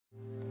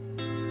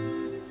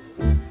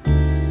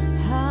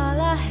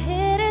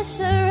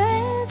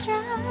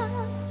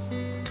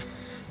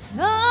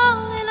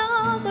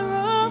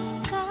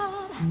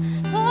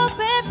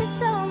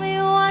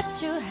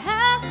that you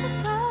have to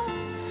go,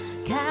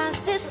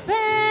 'cause this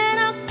pain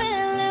I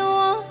feel it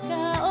won't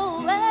go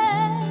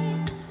away.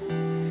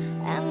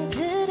 And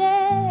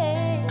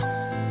today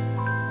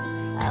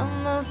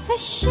I'm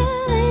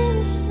officially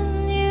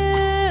missing you.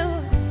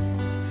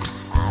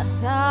 I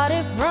thought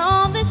if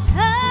from this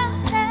hurt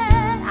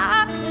that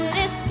I could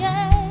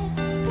escape,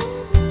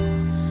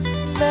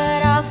 but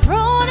I've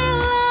thrown it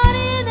long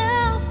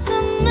enough to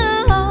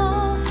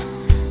know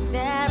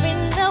there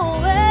ain't no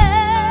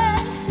way.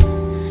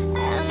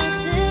 And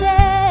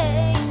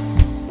today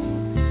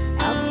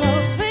I'm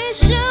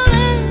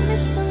officially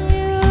missing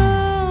you.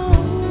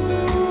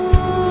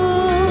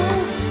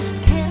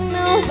 Can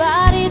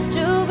nobody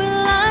do it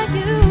like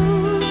you?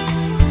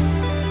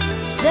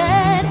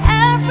 Said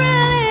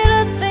every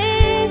little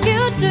thing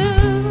you do.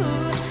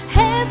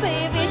 Hey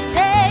baby,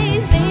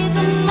 says these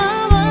are my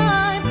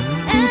mind.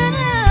 And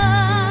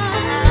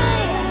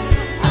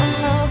I'm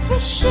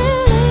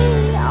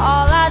officially,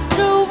 all I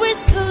do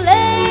is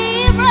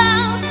lay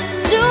around.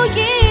 2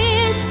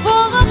 years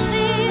full of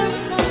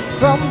things,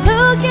 from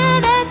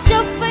looking at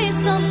your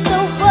face on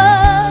the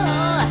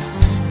wall,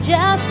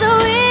 just so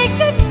we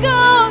could go.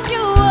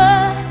 You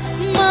were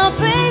my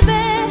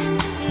baby.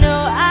 No,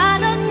 I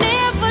don't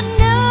even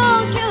know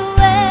you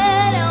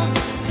at all.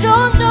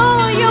 Don't know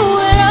you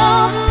at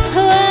all.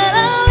 When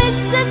I wish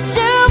that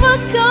you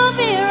would come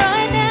here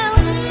right now,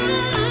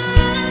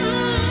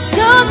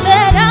 so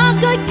that I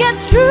could get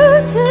through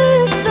to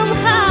you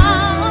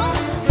somehow.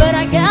 But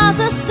I guess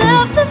it's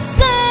safe to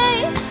say,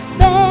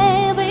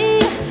 baby,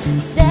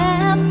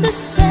 safe to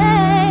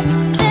say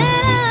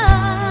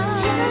that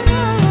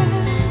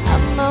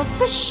I'm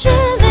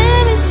officially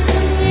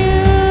missing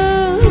you.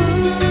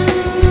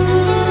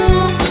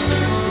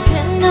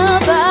 Can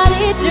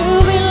nobody do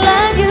it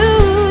like you?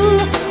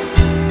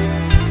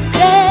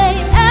 Say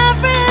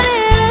every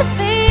little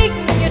thing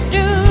you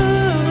do.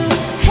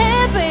 Hey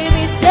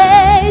baby,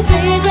 says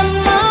these are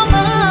my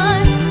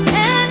mind.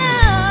 And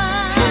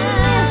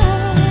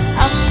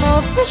I'm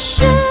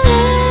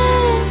officially,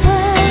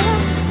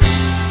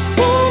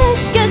 did it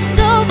get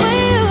over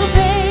you,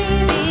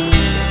 baby?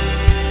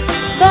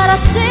 But I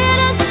see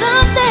there's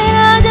something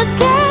I just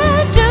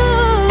can't do.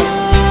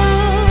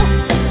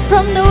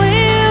 From the way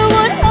you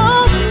would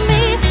hold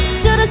me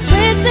to the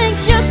sweet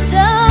things you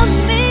told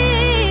me,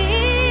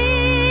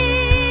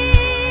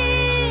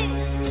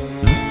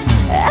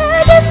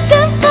 I just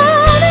can't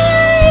find a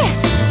way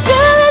to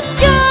let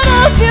go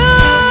of you.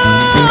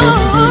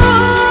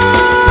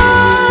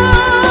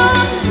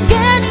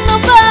 Can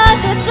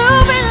nobody do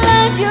it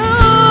like you?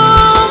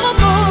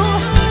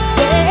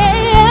 Say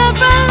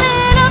every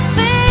little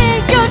thing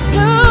you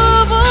do.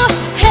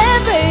 Hey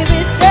baby,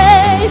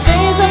 says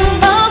these are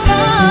my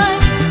mind.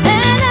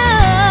 And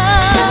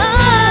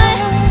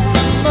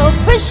I'm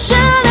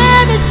officially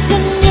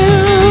missing you.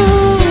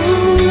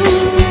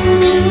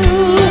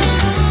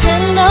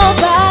 Can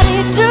nobody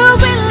do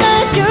it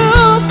like you?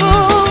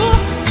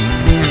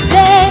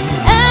 Say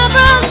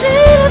every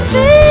little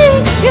thing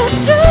you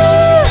do.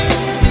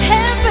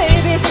 Hey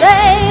baby,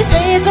 says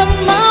these are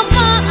my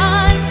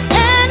mind.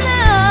 And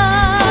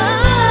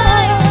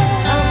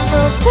I'm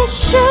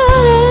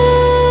officially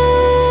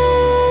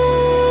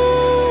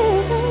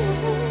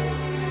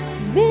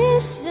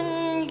missing